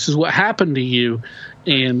experience. This is what happened to you.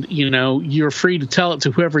 And, you're free to tell it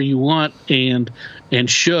to whoever you want and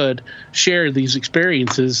should share these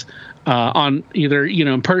experiences on either,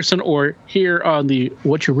 in person or here on the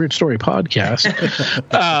What's Your Weird Story podcast.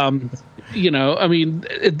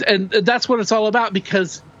 And that's what it's all about,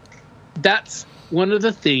 because that's one of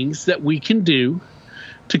the things that we can do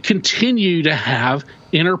to continue to have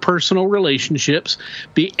interpersonal relationships,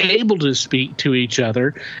 be able to speak to each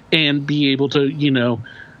other, and be able to,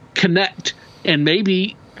 connect. And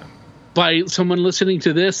maybe by someone listening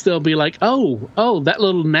to this, they'll be like, oh, that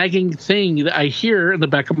little nagging thing that I hear in the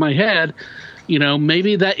back of my head,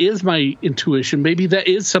 maybe that is my intuition. Maybe that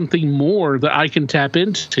is something more that I can tap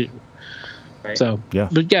into. Right. So,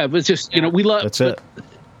 but it's just, we love, that's it.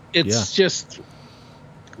 It's just,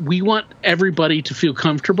 we want everybody to feel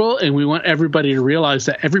comfortable, and we want everybody to realize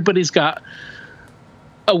that everybody's got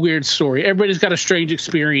a weird story. Everybody's got a strange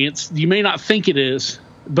experience. You may not think it is,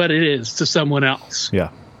 but it is to someone else.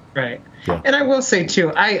 Yeah. Right. Yeah. And I will say,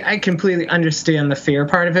 too, I completely understand the fear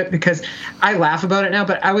part of it, because I laugh about it now,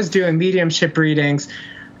 but I was doing mediumship readings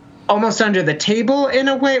almost under the table in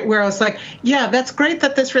a way where I was like, yeah, that's great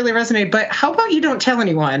that this really resonated, but how about you don't tell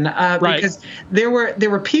anyone? Right. Because there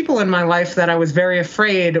were people in my life that I was very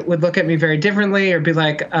afraid would look at me very differently or be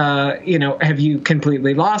like, have you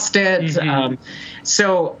completely lost it? Mm-hmm.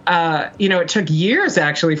 It took years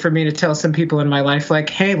actually for me to tell some people in my life, like,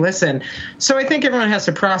 hey, listen. So I think everyone has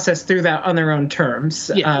to process through that on their own terms.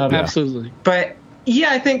 Yeah, absolutely. But yeah,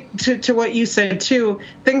 I think to what you said, too,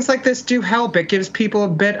 things like this do help. It gives people a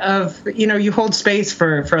bit of, you hold space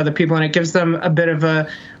for other people, and it gives them a bit of a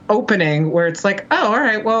opening where it's like, oh, all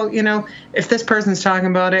right, well, if this person's talking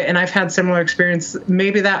about it and I've had similar experience,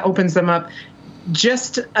 maybe that opens them up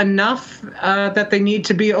just enough that they need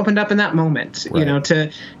to be opened up in that moment, right.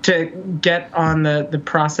 To get on the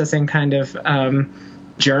processing kind of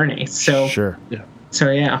journey. So sure. Yeah.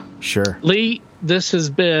 So, yeah. Sure. Lee, this has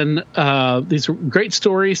been these are great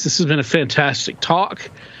stories. This has been a fantastic talk,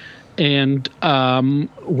 and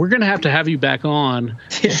we're going to have you back on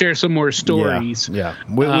to share some more stories. Yeah.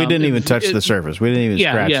 We didn't even touch the surface. We didn't even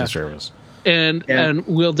scratch the surface. And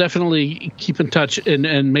we'll definitely keep in touch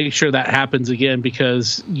and make sure that happens again,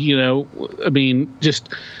 because we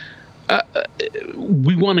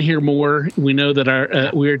want to hear more. We know that our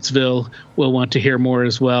Weirdsville will want to hear more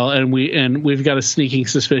as well, and we've got a sneaking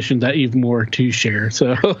suspicion that you've more to share.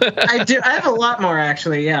 So I do. I have a lot more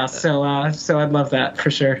actually. Yeah. So I'd love that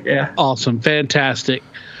for sure. Yeah. Awesome. Fantastic.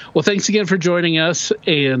 Well, thanks again for joining us,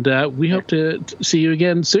 and we hope to see you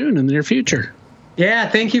again soon in the near future. Yeah,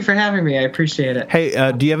 thank you for having me. I appreciate it.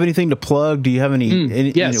 Hey, do you have anything to plug? Do you have any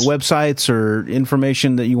websites or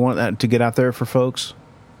information that you want to get out there for folks?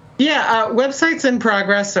 Yeah, website's in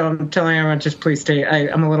progress, so I'm telling everyone just please stay.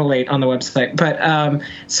 I'm a little late on the website. But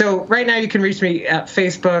so right now you can reach me at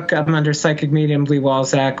Facebook. I'm under Psychic Medium Lee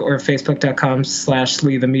Walczak, or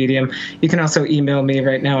Facebook.com/Lee the Medium. You can also email me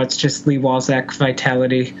right now. It's just Lee Walczak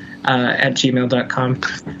Vitality at gmail.com.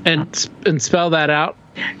 And spell that out.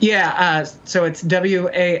 Yeah, so it's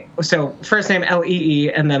so first name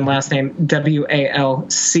Lee and then last name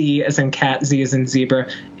WALC as in cat, Z as in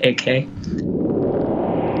zebra, AK.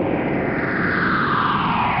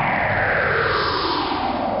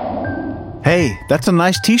 Hey, that's a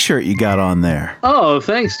nice t-shirt you got on there. Oh,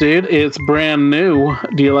 thanks, dude. It's brand new.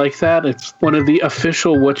 Do you like that? It's one of the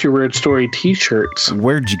official What's Your Weird Story t-shirts.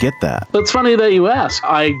 Where'd you get that? It's funny that you ask.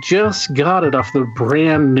 I just got it off the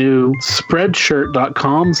brand new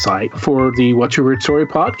Spreadshirt.com site for the What's Your Weird Story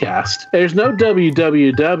podcast. There's no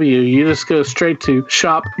www. You just go straight to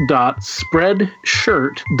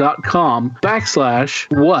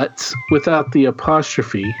shop.spreadshirt.com/what's without the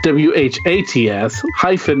apostrophe WHATS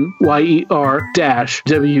hyphen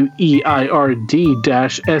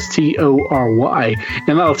YER-WEIRD-STORY,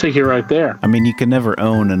 and that'll take you right there. I mean, you can never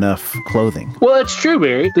own enough clothing. Well, it's true,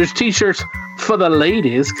 Barry. There's t-shirts for the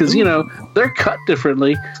ladies because, you know, they're cut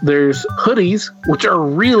differently. There's hoodies, which are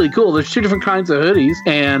really cool. There's 2 different kinds of hoodies,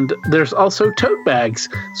 and there's also tote bags,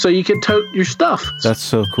 so you can tote your stuff. That's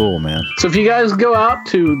so cool, man. So if you guys go out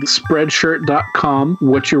to spreadshirt.com,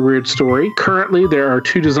 What's Your Weird Story, currently there are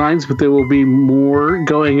 2 designs, but there will be more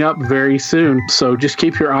going up very soon. So just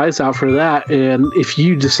keep your eyes out for that. And if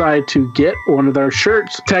you decide to get one of their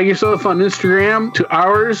shirts, tag yourself on Instagram to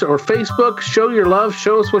ours or Facebook. Show your love.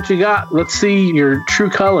 Show us what you got. Let's see your true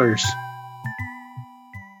colors.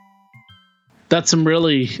 That's some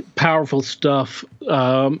really powerful stuff.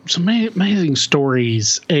 Some amazing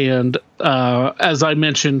stories. And as I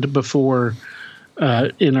mentioned before,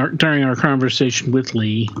 during our conversation with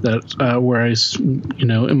Lee, that where I,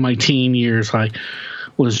 in my teen years, I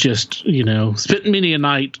was just, spent many a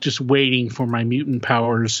night just waiting for my mutant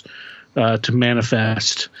powers to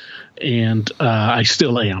manifest, and I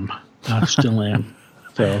still am.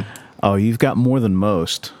 So. Oh, you've got more than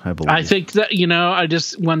most, I believe. I think that, I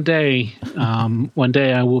just one day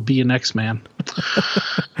I will be an X-Man.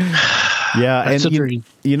 Yeah, that's and a dream.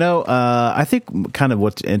 I think kind of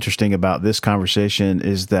what's interesting about this conversation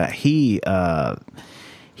is that he's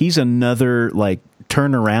another like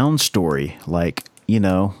turnaround story, like,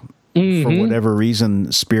 for whatever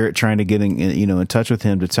reason, Spirit trying to get in touch with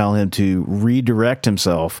him to tell him to redirect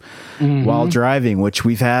himself while driving, which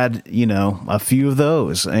we've had, a few of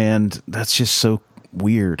those, and that's just so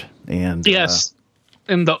weird. And yes,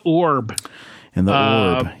 and the orb. And the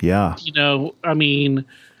orb, yeah. I mean,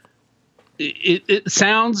 it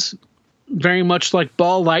sounds very much like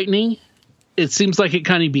ball lightning. It seems like it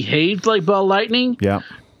kind of behaved like ball lightning. Yeah.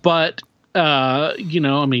 But I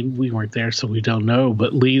mean, we weren't there, so we don't know.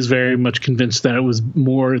 But Lee's very much convinced that it was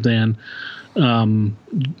more than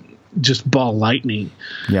just ball lightning.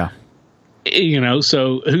 Yeah.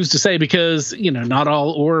 So who's to say? Because not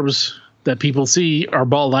all orbs that people see are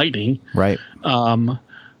ball lightning. Right. But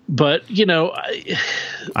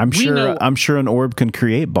I'm sure an orb can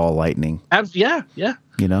create ball lightning. Yeah.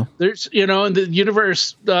 There's and the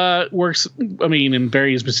universe works. I mean, in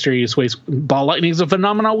various mysterious ways. Ball lightning is a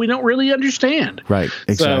phenomenon we don't really understand. Right.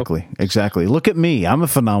 Exactly. Exactly. Look at me. I'm a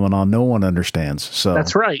phenomenon no one understands. So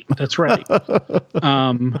that's right.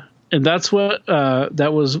 And that's what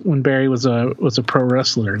that was when Barry was a pro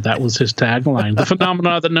wrestler. That was his tagline: the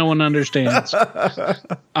phenomena that no one understands.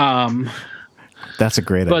 That's a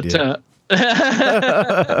great idea.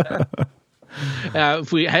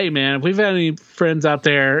 If we've had any friends out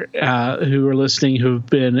there who are listening who've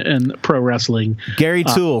been in pro wrestling, Gary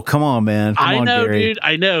Toole, come on, man. Come on, Gary. Dude.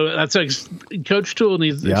 I know that's like Coach Toole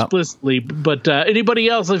needs explicitly. But anybody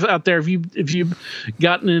else out there, if you've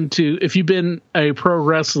been a pro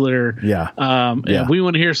wrestler, we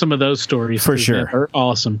want to hear some of those stories for sure. They're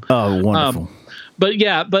awesome. Oh, wonderful.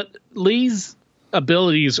 But Lee's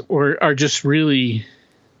abilities are just really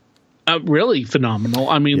phenomenal.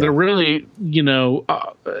 I mean, they're really,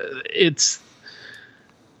 it's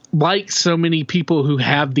like so many people who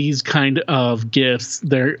have these kind of gifts.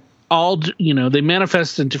 They're all, they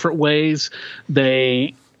manifest in different ways.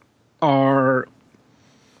 The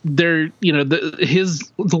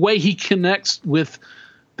way he connects with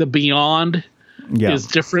the beyond is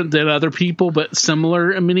different than other people, but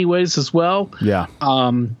similar in many ways as well. Yeah.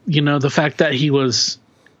 The fact that he was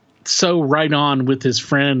so right on with his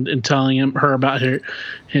friend and telling her about her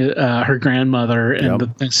grandmother, and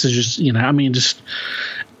this is just,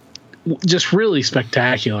 just really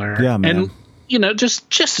spectacular. Yeah, man. And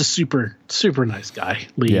just a super, super nice guy.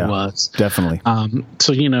 Lee was definitely.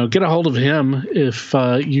 So get a hold of him if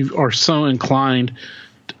you are so inclined.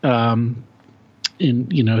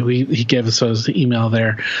 He gave us his email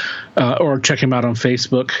there, or check him out on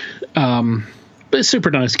Facebook. But a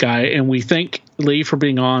super nice guy, and we thank Lee for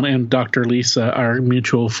being on, and Dr. Lisa, our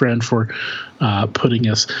mutual friend, for putting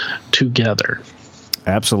us together.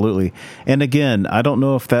 Absolutely. And again, I don't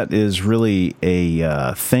know if that is really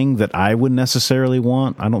a thing that I would necessarily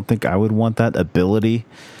want. I don't think I would want that ability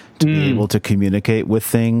to be able to communicate with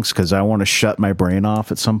things because I want to shut my brain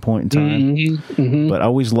off at some point in time. Mm-hmm. But I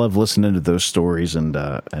always love listening to those stories, and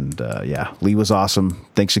yeah, Lee was awesome.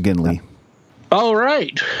 Thanks again, Lee. All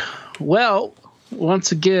right. Well,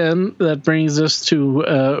 once again, that brings us to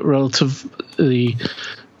relatively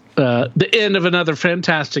the end of another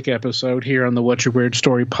fantastic episode here on the What's Your Weird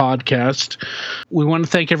Story podcast. We want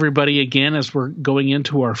to thank everybody again as we're going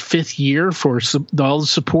into our 5th year for all the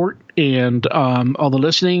support and all the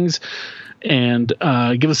listenings, and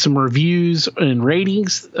give us some reviews and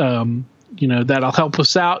ratings. That'll help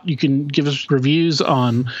us out. You can give us reviews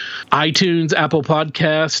on iTunes, Apple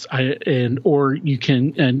Podcast, or you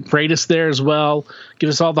can rate us there as well. Give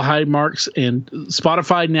us all the high marks. And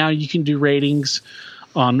Spotify now you can do ratings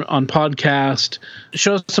on podcast.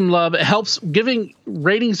 Show us some love. It helps. Giving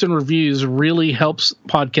ratings and reviews really helps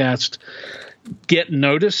podcast get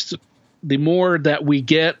noticed. The more that we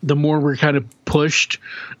get, the more we're kind of pushed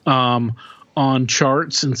on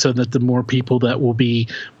charts, and so that the more people that will be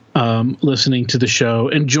listening to the show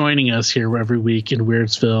and joining us here every week in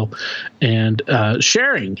Weirdsville and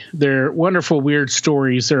sharing their wonderful weird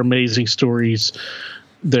stories, their amazing stories,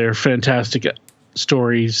 their fantastic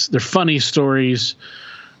stories, their funny stories,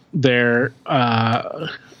 their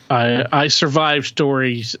I survived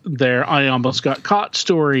stories, their I almost got caught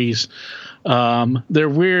stories, their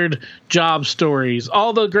weird job stories,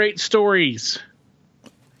 all the great stories.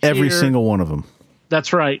 Every single one of them.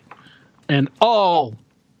 That's right. And all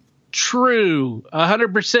true,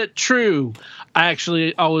 100% true. I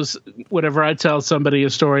actually always, whenever I tell somebody a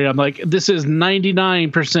story, I'm like, this is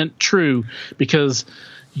 99% true, because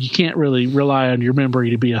you can't really rely on your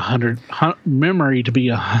memory to be 100.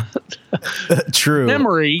 True.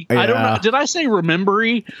 Memory. Yeah. I don't know. Did I say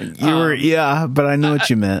remembery? You were, yeah, but I know what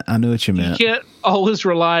you meant. You can't always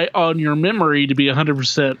rely on your memory to be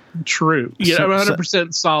 100% true.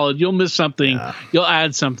 100% solid. You'll miss something. Yeah. You'll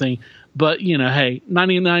add something. But, hey,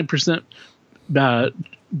 99%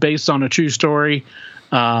 based on a true story.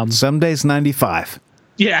 Some days 95.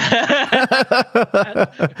 Yeah.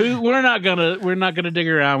 we're not gonna dig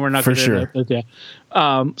around. We're not for gonna, sure. Yeah.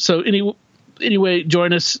 So anyway,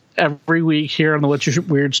 join us every week here on the What's Your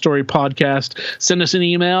Weird Story podcast. Send us an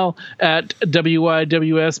email at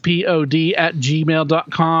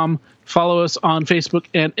wiwspod@gmail.com. Follow us on Facebook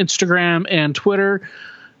and Instagram and Twitter.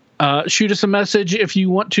 Shoot us a message if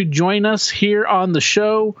you want to join us here on the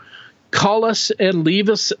show. Call us and leave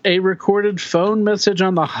us a recorded phone message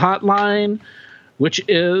on the hotline, which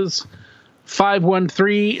is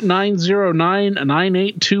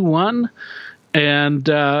 513-909-9821, and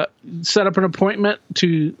set up an appointment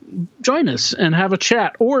to join us and have a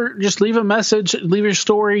chat, or just leave a message, leave your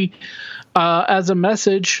story as a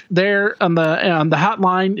message there on the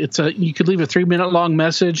hotline. You could leave a 3-minute long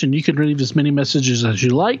message, and you can leave as many messages as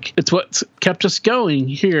you like. It's what's kept us going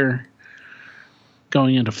here,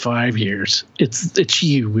 going into 5 years. It's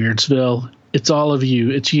you, Weirdsville. It's all of you.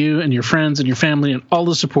 It's you and your friends and your family and all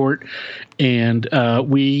the support. And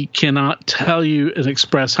we cannot tell you and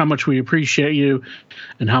express how much we appreciate you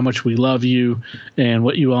and how much we love you and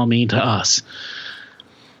what you all mean to us.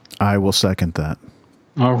 I will second that.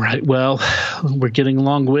 All right. Well, we're getting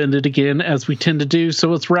long-winded again, as we tend to do. So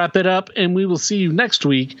let's wrap it up, and we will see you next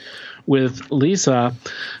week with Lisa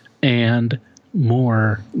and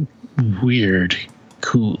more weird,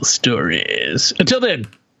 cool stories. Until then,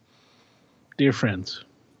 dear friends,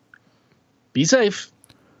 be safe.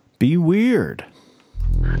 Be weird.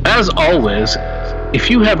 As always, if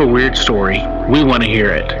you have a weird story, we want to hear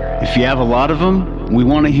it. If you have a lot of them, we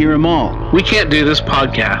want to hear them all. We can't do this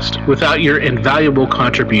podcast without your invaluable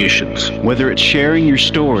contributions. Whether it's sharing your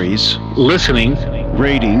stories, listening,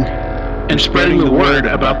 rating, and spreading the word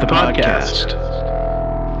about the podcast.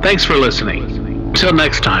 Thanks for listening. Until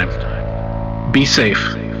next time, be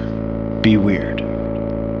safe. Be weird.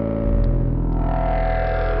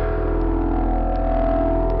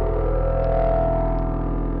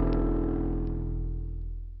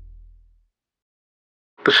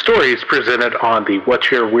 The stories presented on the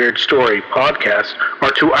What's Your Weird Story podcast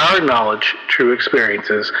are, to our knowledge, true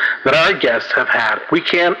experiences that our guests have had. We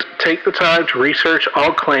can't take the time to research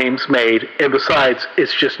all claims made, and besides,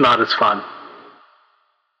 it's just not as fun.